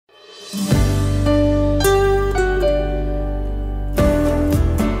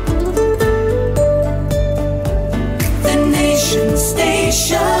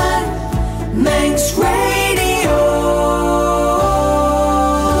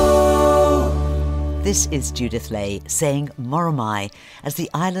This is Judith Lay saying Moromai as the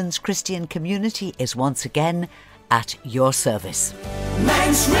island's Christian community is once again at your service.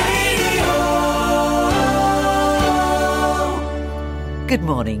 Manx Radio. Good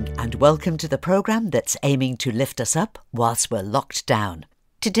morning and welcome to the programme that's aiming to lift us up whilst we're locked down.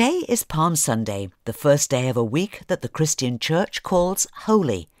 Today is Palm Sunday, the first day of a week that the Christian Church calls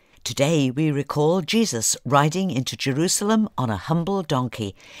Holy. Today we recall Jesus riding into Jerusalem on a humble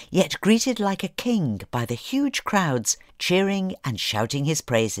donkey, yet greeted like a king by the huge crowds cheering and shouting his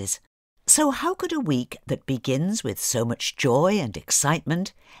praises. So how could a week that begins with so much joy and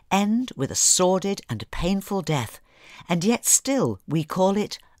excitement end with a sordid and painful death, and yet still we call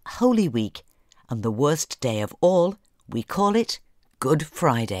it Holy Week, and the worst day of all, we call it Good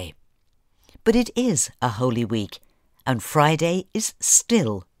Friday. But it is a Holy Week, and Friday is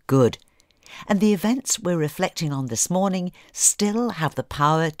still good. And the events we're reflecting on this morning still have the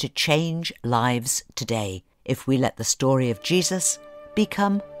power to change lives today if we let the story of Jesus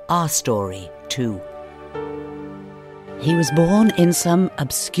become our story too. He was born in some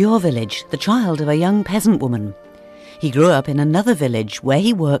obscure village, the child of a young peasant woman. He grew up in another village where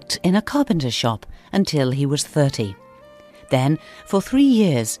he worked in a carpenter's shop until he was 30. Then, for 3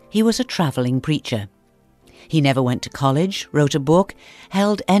 years, he was a travelling preacher. He never went to college, wrote a book,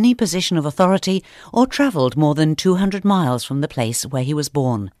 held any position of authority, or travelled more than 200 miles from the place where he was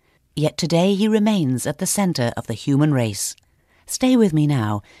born. Yet today he remains at the centre of the human race. Stay with me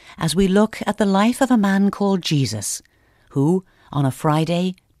now as we look at the life of a man called Jesus, who, on a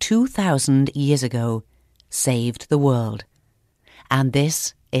Friday 2,000 years ago, saved the world. And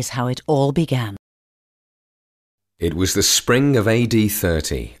this is how it all began. It was the spring of AD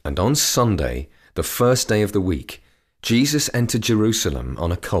 30, and on Sunday, the first day of the week, Jesus entered Jerusalem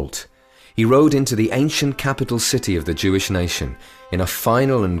on a colt. He rode into the ancient capital city of the Jewish nation in a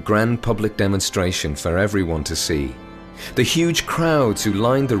final and grand public demonstration for everyone to see. The huge crowds who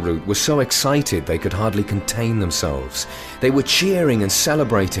lined the route were so excited they could hardly contain themselves. They were cheering and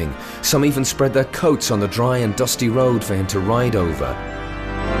celebrating. Some even spread their coats on the dry and dusty road for him to ride over.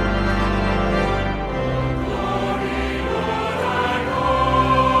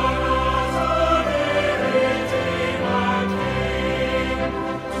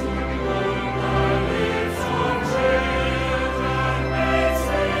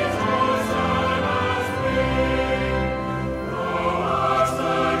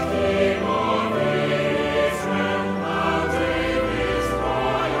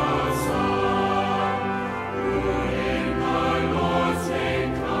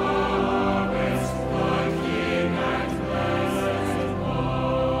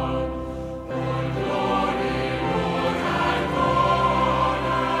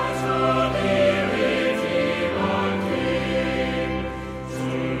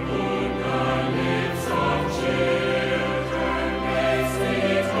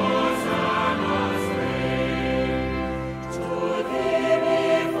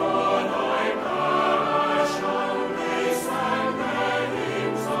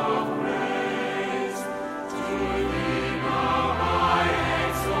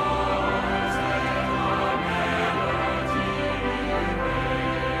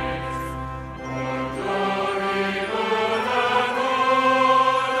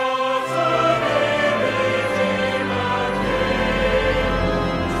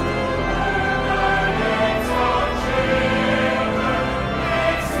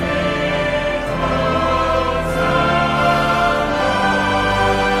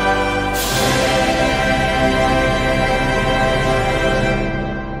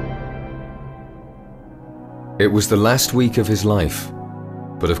 It was the last week of his life,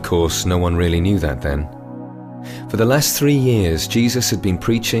 but of course no one really knew that then. For the last 3 years, Jesus had been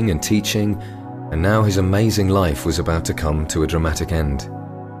preaching and teaching, and now his amazing life was about to come to a dramatic end.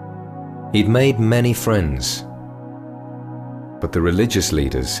 He'd made many friends, but the religious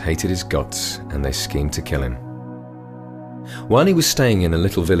leaders hated his guts and they schemed to kill him. While he was staying in a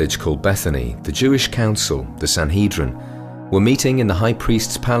little village called Bethany, the Jewish council, the Sanhedrin, were meeting in the high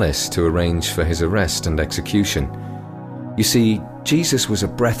priest's palace to arrange for his arrest and execution. You see, Jesus was a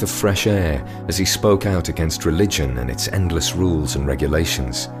breath of fresh air as he spoke out against religion and its endless rules and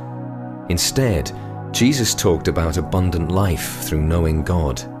regulations. Instead, Jesus talked about abundant life through knowing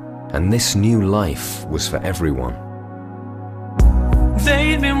God, and this new life was for everyone.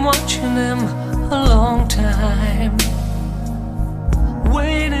 They'd been watching him a long time,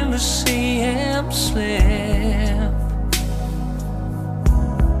 waiting to see him slip.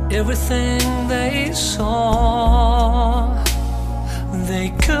 Everything they saw, they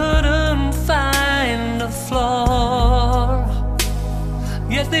couldn't find a flaw,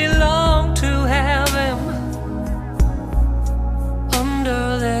 yet they longed to have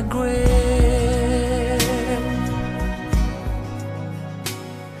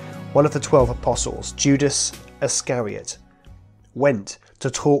one of the 12 apostles, Judas Iscariot, went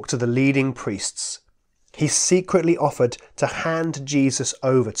to talk to the leading priests. He secretly offered to hand Jesus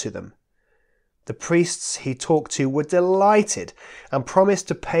over to them. The priests he talked to were delighted and promised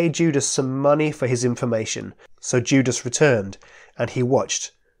to pay Judas some money for his information. So Judas returned, and he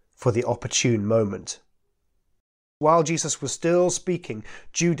watched for the opportune moment. While Jesus was still speaking,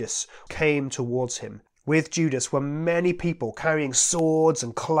 Judas came towards him. With Judas were many people carrying swords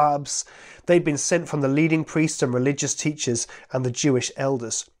and clubs. They'd been sent from the leading priests and religious teachers and the Jewish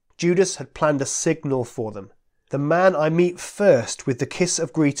elders. Judas had planned a signal for them. The man I meet first with the kiss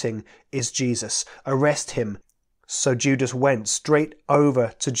of greeting is Jesus. Arrest him. So Judas went straight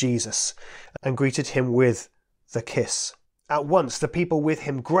over to Jesus and greeted him with the kiss. At once the people with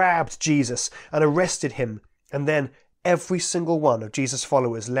him grabbed Jesus and arrested him, and then every single one of Jesus'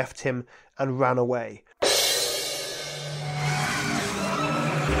 followers left him and ran away.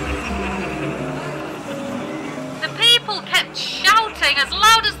 The people kept shouting as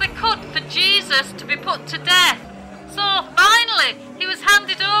loud as they could for Jesus to be put to death. So finally he was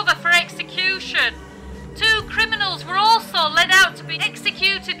handed over for execution. 2 criminals were also led out to be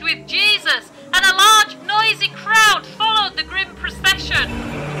executed with Jesus, and a large noisy crowd followed the grim procession.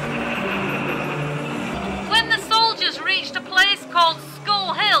 When the soldiers reached a place called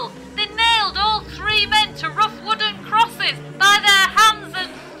Skull Hill, they nailed all 3 men to rough wooden crosses by their hands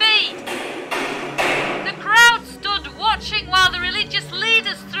and feet. The crowd stood watching while the religious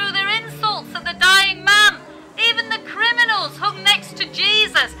leaders threw their insults at the dying man. Even the criminals hung next to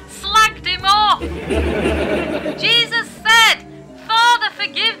Jesus slagged him off. Jesus said, "Father,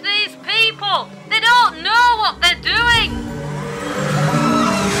 forgive these people. They don't know what they're doing."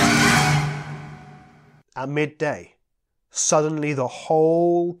 At midday, suddenly the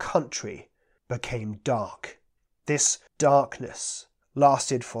whole country became dark. This darkness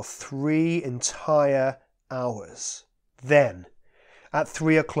lasted for 3 entire hours. Then, at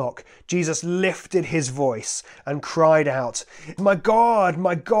 3 o'clock, Jesus lifted his voice and cried out, my God,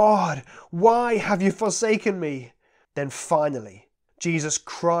 why have you forsaken me?" Then finally, Jesus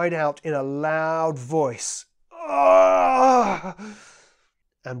cried out in a loud voice, "Ah!"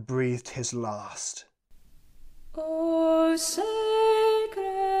 and breathed his last. O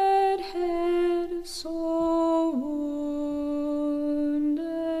sacred head, so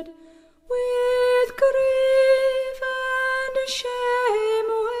wounded, with grief and shame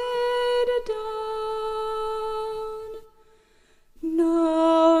weighed down,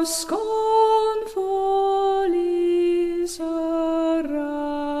 now scornfully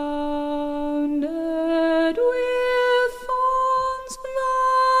surrounded with thorns,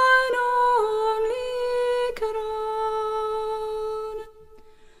 thine only crown.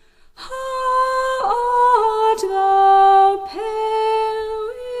 How art thou pale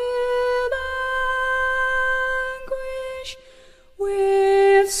with anguish,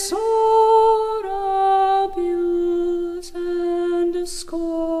 with sore abuse and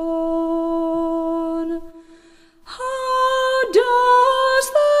scorn? How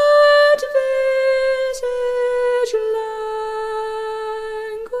does that visage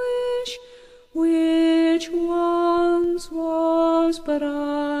languish, which once was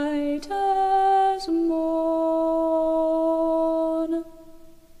bright as morn?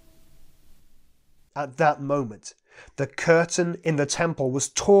 At that moment, the curtain in the temple was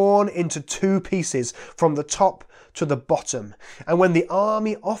torn into 2 pieces from the top to the bottom. And when the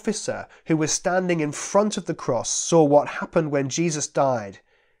army officer who was standing in front of the cross saw what happened when Jesus died,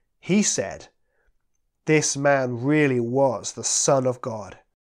 he said, "This man really was the Son of God."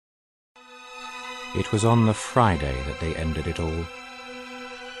 It was on the Friday that they ended it all.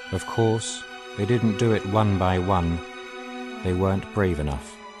 Of course, they didn't do it one by one. They weren't brave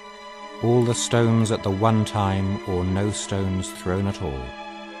enough. All the stones at the one time, or no stones thrown at all.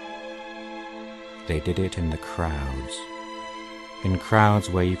 They did it in the crowds. In crowds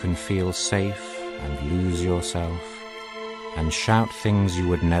where you can feel safe and lose yourself, and shout things you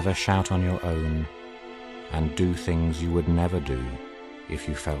would never shout on your own, and do things you would never do if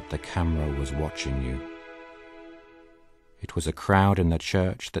you felt the camera was watching you. It was a crowd in the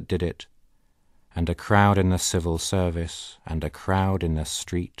church that did it, and a crowd in the civil service, and a crowd in the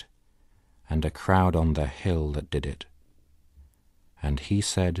street, and a crowd on the hill that did it. And he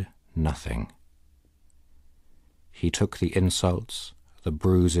said nothing. He took the insults, the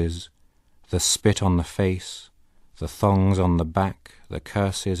bruises, the spit on the face, the thongs on the back, the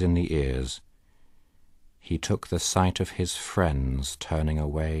curses in the ears. He took the sight of his friends turning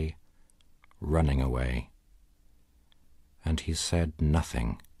away, running away. And he said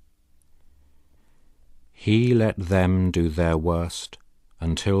nothing. He let them do their worst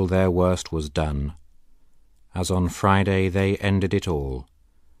until their worst was done, as on Friday they ended it all,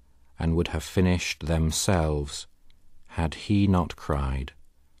 and would have finished themselves, had he not cried,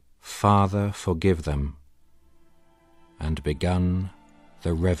 "Father, forgive them," and begun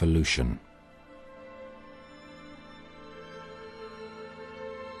the revolution.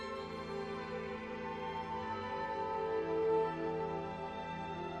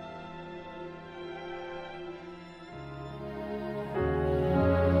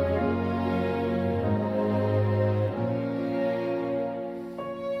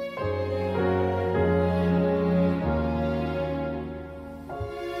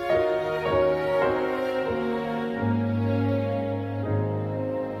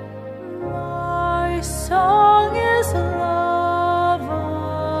 Song is love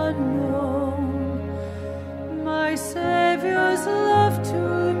unknown, my Saviour's love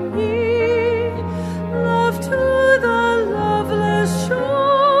to me, love to the loveless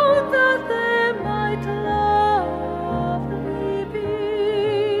shown, that they might lovely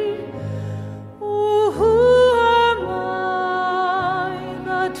be. Oh, who am I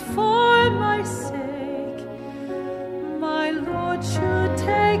that for my sake my Lord should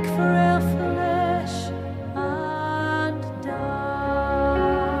take frail flesh and die?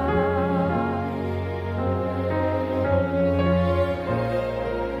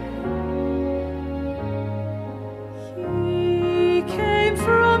 He came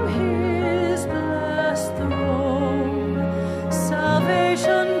from his blessed throne,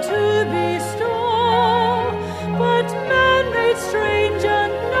 salvation to bestow, but man made strange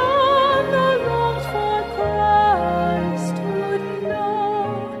and none the longed for Christ would know.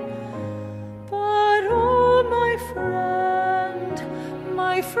 But oh,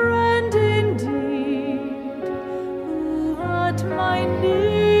 my friend indeed, who at my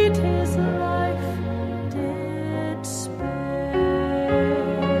need his life did spend.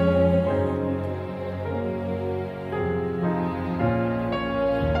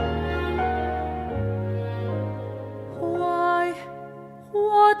 Why,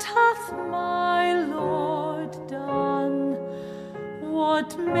 what hath my Lord done?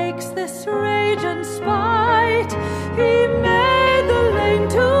 What makes this rage and spite? He made the lame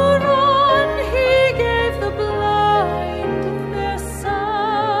to run, he gave the blind their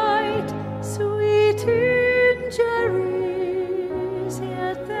sight. Sweet injuries,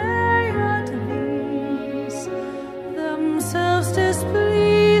 yet they at these themselves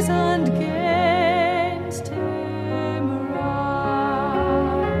displease and gainst him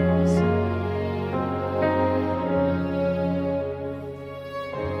rise.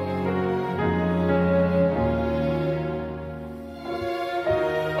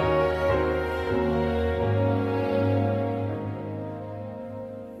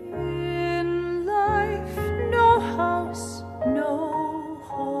 In life, no house, no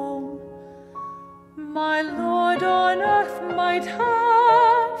home, my Lord on earth might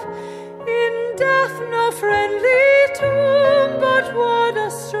have. In death, no friendly tomb, but what a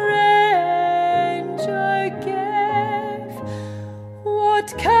stranger gave.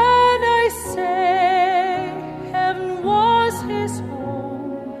 What can I say? Heaven was his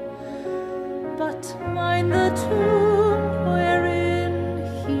home, but mine the tomb wherein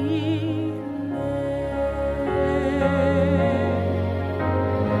he lay.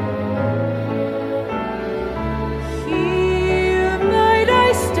 Here might I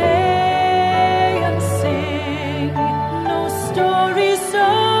stay and sing no story so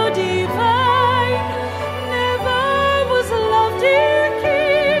divine. Never was love, dear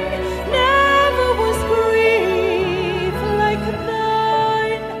King, never was grief like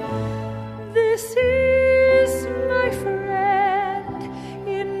thine. This is my friend,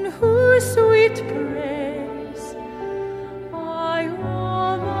 in whose sweet praise I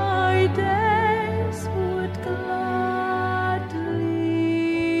all my days would gladly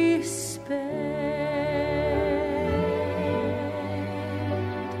spend.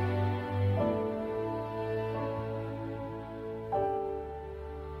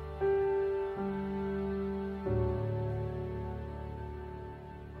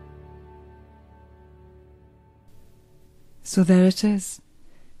 So there it is,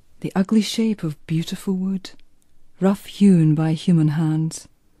 the ugly shape of beautiful wood, rough hewn by human hands.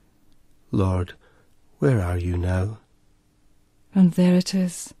 Lord, where are you now? And there it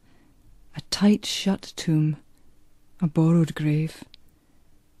is, a tight-shut tomb, a borrowed grave,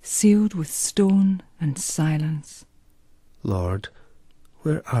 sealed with stone and silence. Lord,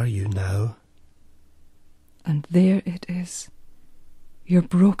 where are you now? And there it is, your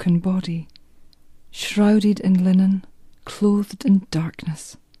broken body, shrouded in linen, clothed in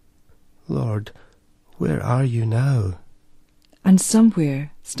darkness. Lord, where are you now? And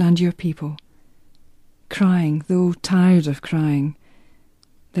somewhere stand your people, crying, though tired of crying,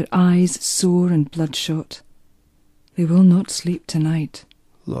 their eyes sore and bloodshot. They will not sleep tonight.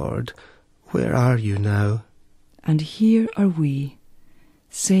 Lord, where are you now? And here are we,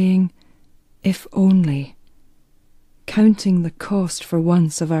 saying, if only, counting the cost for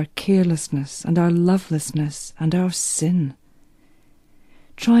once of our carelessness and our lovelessness and our sin.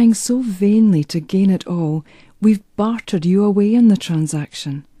 Trying so vainly to gain it all, we've bartered you away in the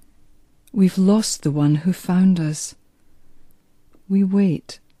transaction. We've lost the one who found us. We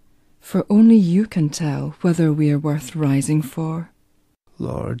wait, for only you can tell whether we are worth rising for.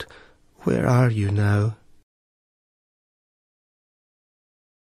 Lord, where are you now?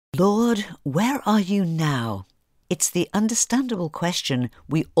 Lord, where are you now? It's the understandable question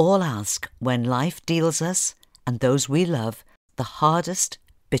we all ask when life deals us, and those we love, the hardest,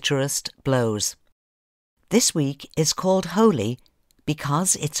 bitterest blows. This week is called Holy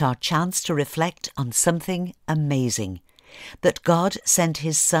because it's our chance to reflect on something amazing, that God sent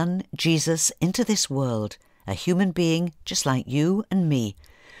his Son, Jesus, into this world, a human being just like you and me,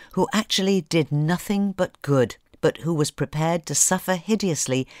 who actually did nothing but good, but who was prepared to suffer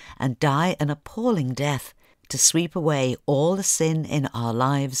hideously and die an appalling death, to sweep away all the sin in our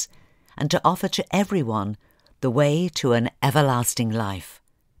lives and to offer to everyone the way to an everlasting life.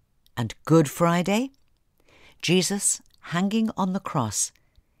 And Good Friday, Jesus, hanging on the cross,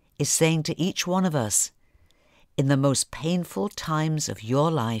 is saying to each one of us, in the most painful times of your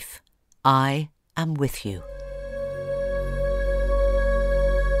life, I am with you.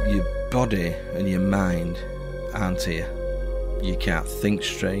 Your body and your mind aren't here. You can't think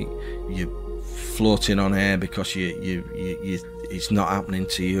straight. You're floating on air because you it's not happening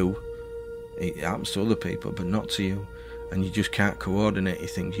to you. It happens to other people, but not to you. And you just can't coordinate your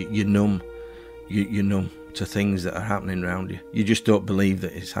things. You're numb. You're numb to things that are happening around you. You just don't believe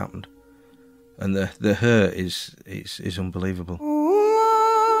that it's happened. And the hurt is unbelievable.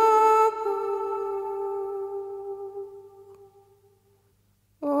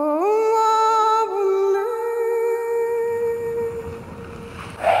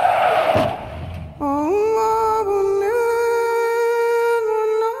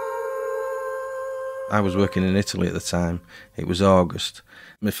 I was working in Italy at the time. It was August.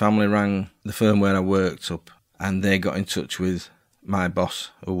 My family rang the firm where I worked up, and they got in touch with my boss,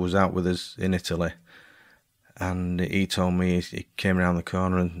 who was out with us in Italy. And he told me, he came around the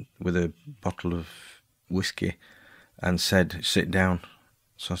corner and with a bottle of whiskey and said, sit down.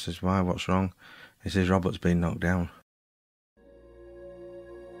 So I says, why, what's wrong? He says, Robert's been knocked down.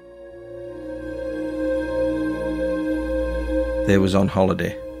 They was on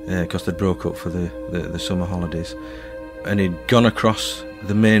holiday because they broke up for the summer holidays, and he'd gone across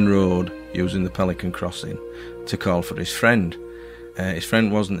the main road using the Pelican Crossing to call for his friend. His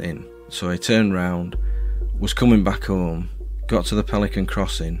friend wasn't in, so he turned round, was coming back home, got to the Pelican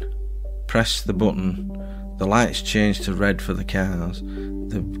Crossing, pressed the button, the lights changed to red for the cars,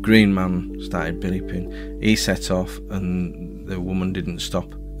 the green man started beeping, he set off, and the woman didn't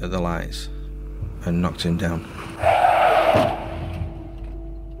stop at the lights and knocked him down.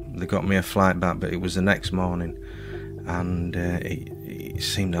 They got me a flight back, but it was the next morning, and it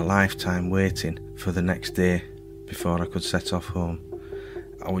seemed a lifetime waiting for the next day before I could set off home.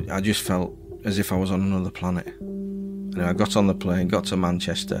 I just felt as if I was on another planet. And I got on the plane, got to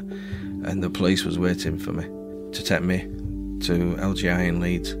Manchester, and the police was waiting for me to take me to LGI in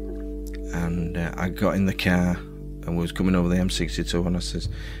Leeds. And I got in the car and was coming over the M62, and I says,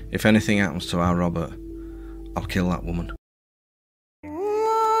 if anything happens to our Robert, I'll kill that woman.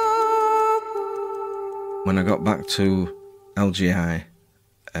 When I got back to LGI,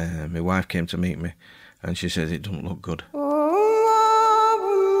 my wife came to meet me, and she says it doesn't look good.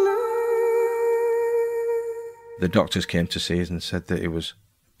 The doctors came to see us and said that he was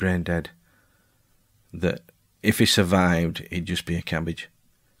brain dead, that if he survived, he'd just be a cabbage.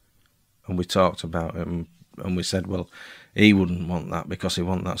 And we talked about it, and we said, well, he wouldn't want that because he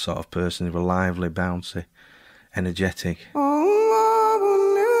wasn't that sort of person. He was lively, bouncy, energetic.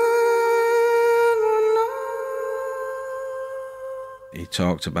 He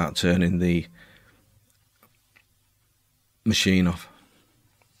talked about turning the machine off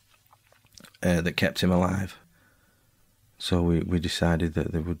that kept him alive. So we decided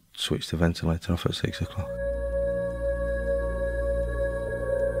that they would switch the ventilator off at 6 o'clock.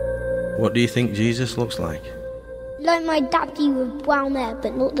 What do you think Jesus looks like? Like my daddy with brown hair,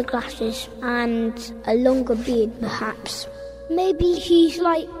 but not the glasses, and a longer beard, perhaps. Maybe he's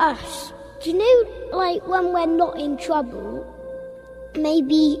like us. Do you know, like when we're not in trouble?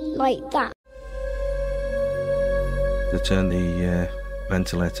 Maybe like that. The turned the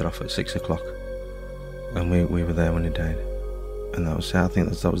ventilator off at 6 o'clock, and we were there when he died. And that was, I think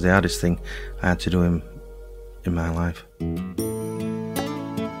that was the hardest thing I had to do in my life.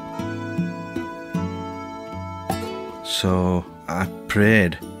 So I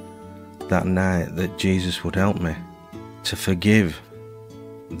prayed that night that Jesus would help me to forgive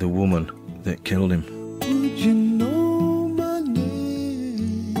the woman that killed him. Would you know my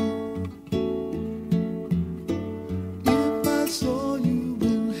name if I saw you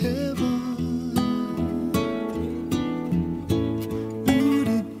in heaven? Would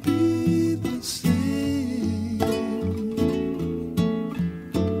it be the same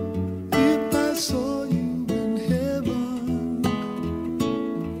if I saw you in heaven?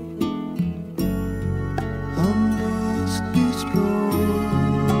 I must be strong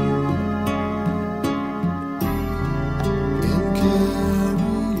and carry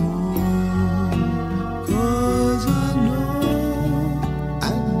on, 'cause I know I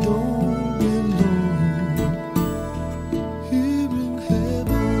don't belong here in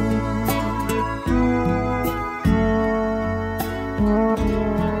heaven.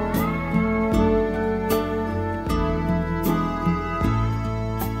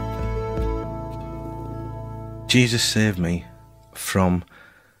 Jesus saved me from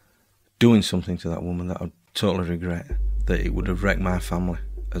doing something to that woman that I'd totally regret, that it would have wrecked my family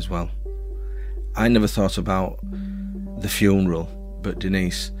as well. I never thought about the funeral, but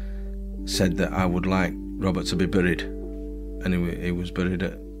Denise said that I would like Robert to be buried, and he was buried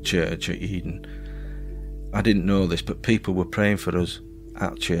at church at Eden. I didn't know this, but people were praying for us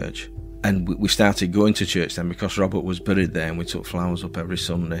at church, and we started going to church then because Robert was buried there, and we took flowers up every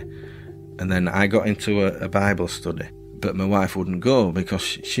Sunday. And then I got into a Bible study, but my wife wouldn't go because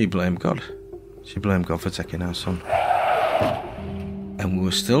she blamed God. She blamed God for taking our son. And we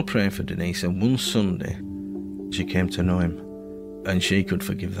were still praying for Denise, and one Sunday she came to know him, and she could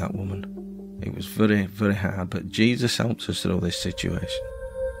forgive that woman. It was very, very hard, but Jesus helped us through this situation.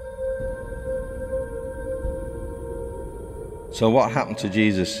 So what happened to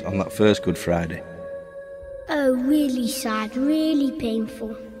Jesus on that first Good Friday? Oh, really sad, really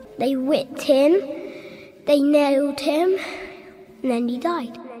painful. They whipped him, they nailed him, and then he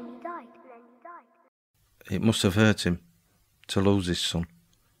died. It must have hurt him to lose his son.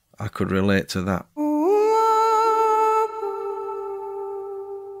 I could relate to that.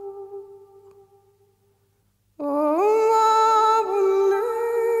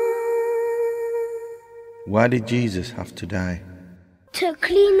 Why did Jesus have to die? To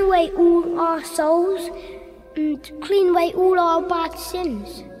clean away all our souls and to clean away all our bad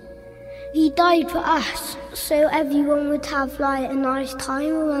sins. He died for us, so everyone would have like a nice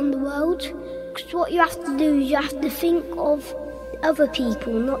time around the world. Because what you have to do is you have to think of other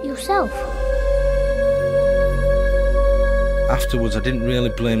people, not yourself. Afterwards, I didn't really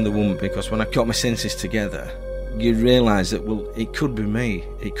blame the woman, because when I got my senses together, you realise that, well, it could be me.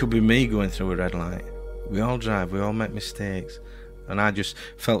 It could be me going through a red light. We all drive, we all make mistakes. And I just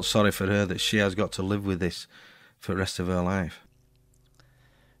felt sorry for her that she has got to live with this for the rest of her life.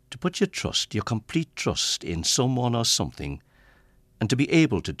 To put your trust, your complete trust in someone or something, and to be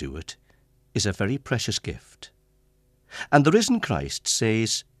able to do it, is a very precious gift. And the risen Christ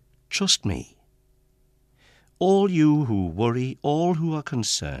says, "Trust me." All you who worry, all who are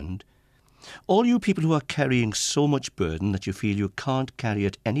concerned, all you people who are carrying so much burden that you feel you can't carry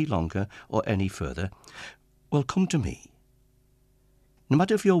it any longer or any further, well, come to me. No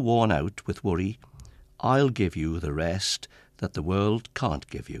matter if you're worn out with worry, I'll give you the rest that the world can't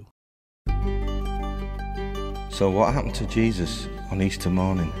give you. So what happened to Jesus on Easter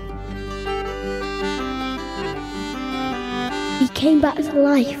morning? He came back to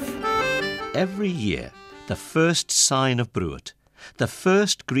life. Every year, the first sign of Bruet, the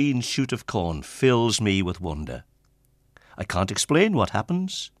first green shoot of corn, fills me with wonder. I can't explain what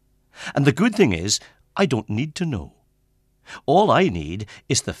happens. And the good thing is, I don't need to know. All I need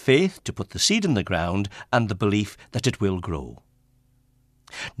is the faith to put the seed in the ground and the belief that it will grow.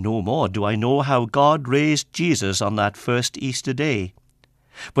 No more do I know how God raised Jesus on that first Easter day.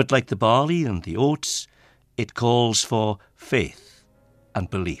 But like the barley and the oats, it calls for faith and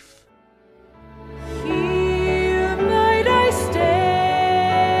belief. Here might I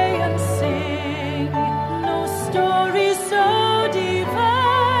stay and sing, no story so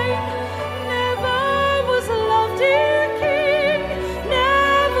divine. Never was love, dear King,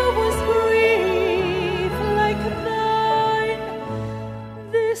 never was grief like thine.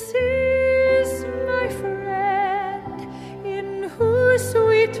 This is my friend, in whose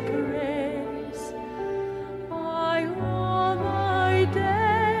sweet praise I all my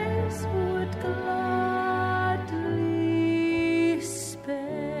days would gladly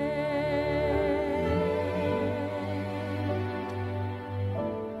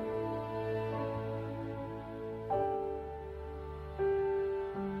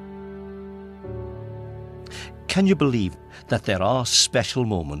Can you believe that there are special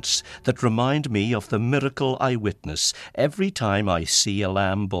moments that remind me of the miracle I witness every time I see a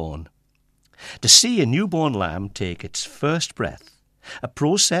lamb born? To see a newborn lamb take its first breath, a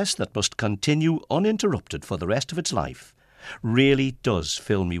process that must continue uninterrupted for the rest of its life, really does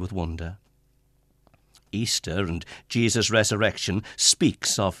fill me with wonder. Easter and Jesus' resurrection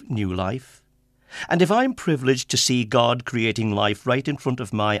speaks of new life. And if I'm privileged to see God creating life right in front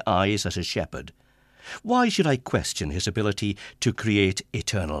of my eyes as a shepherd, why should I question his ability to create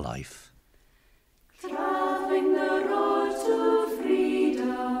eternal life? Traveling the road to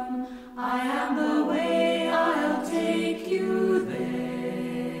freedom, I am the way, I'll take you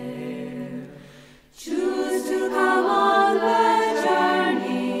there. Choose to come on the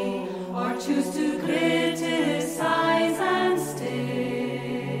journey, or choose to criticize and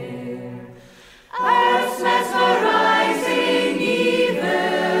stare. Earth's mesmerizing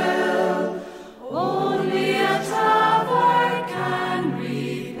evil, only a traveler can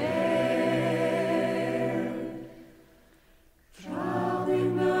repair.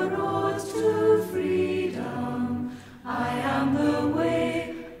 Traveling the roads to freedom, I am the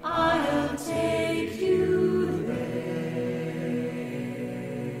way, I'll take you there.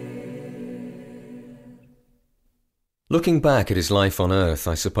 Looking back at his life on earth,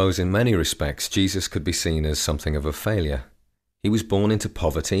 I suppose in many respects Jesus could be seen as something of a failure. He was born into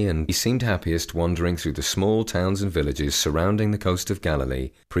poverty, and he seemed happiest wandering through the small towns and villages surrounding the coast of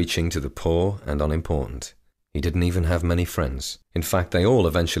Galilee, preaching to the poor and unimportant. He didn't even have many friends. In fact, they all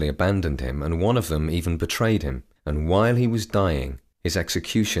eventually abandoned him, and one of them even betrayed him. And while he was dying, his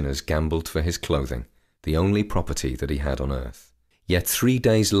executioners gambled for his clothing, the only property that he had on earth. Yet 3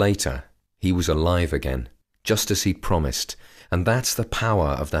 days later, he was alive again, just as he'd promised, and that's the power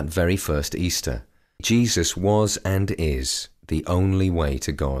of that very first Easter. Jesus was and is the only way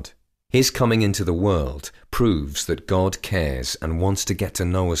to God. His coming into the world proves that God cares and wants to get to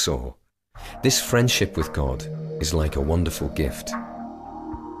know us all. This friendship with God is like a wonderful gift.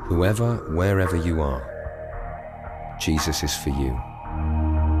 Whoever, wherever you are, Jesus is for you.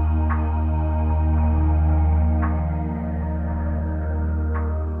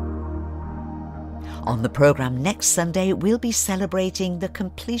 On the programme next Sunday, we'll be celebrating the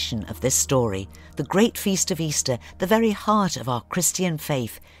completion of this story, the great feast of Easter, the very heart of our Christian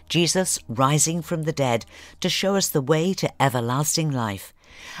faith, Jesus rising from the dead to show us the way to everlasting life.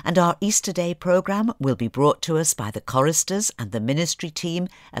 And our Easter Day programme will be brought to us by the choristers and the ministry team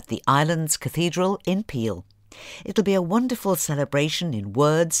at the Islands Cathedral in Peel. It'll be a wonderful celebration in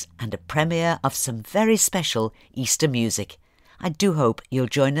words and a premiere of some very special Easter music. I do hope you'll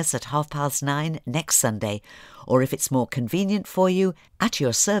join us at 9:30 next Sunday, or if it's more convenient for you, At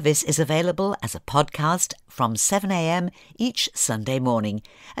Your Service is available as a podcast from 7 a.m. each Sunday morning,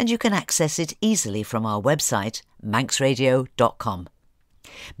 and you can access it easily from our website, manxradio.com.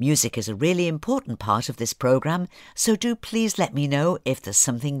 Music is a really important part of this programme, so do please let me know if there's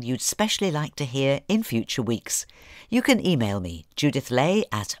something you'd especially like to hear in future weeks. You can email me,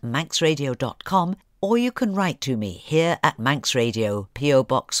 judithlay@manxradio.com, or you can write to me here at Manx Radio, PO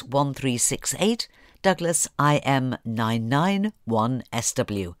Box 1368, Douglas IM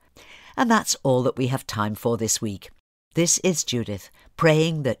 991SW. And that's all that we have time for this week. This is Judith,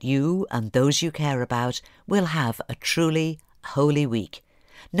 praying that you and those you care about will have a truly holy week,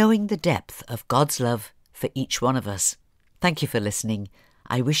 knowing the depth of God's love for each one of us. Thank you for listening.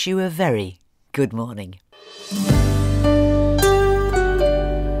 I wish you a very good morning.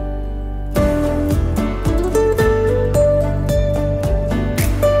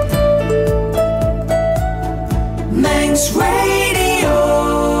 Manx Radio.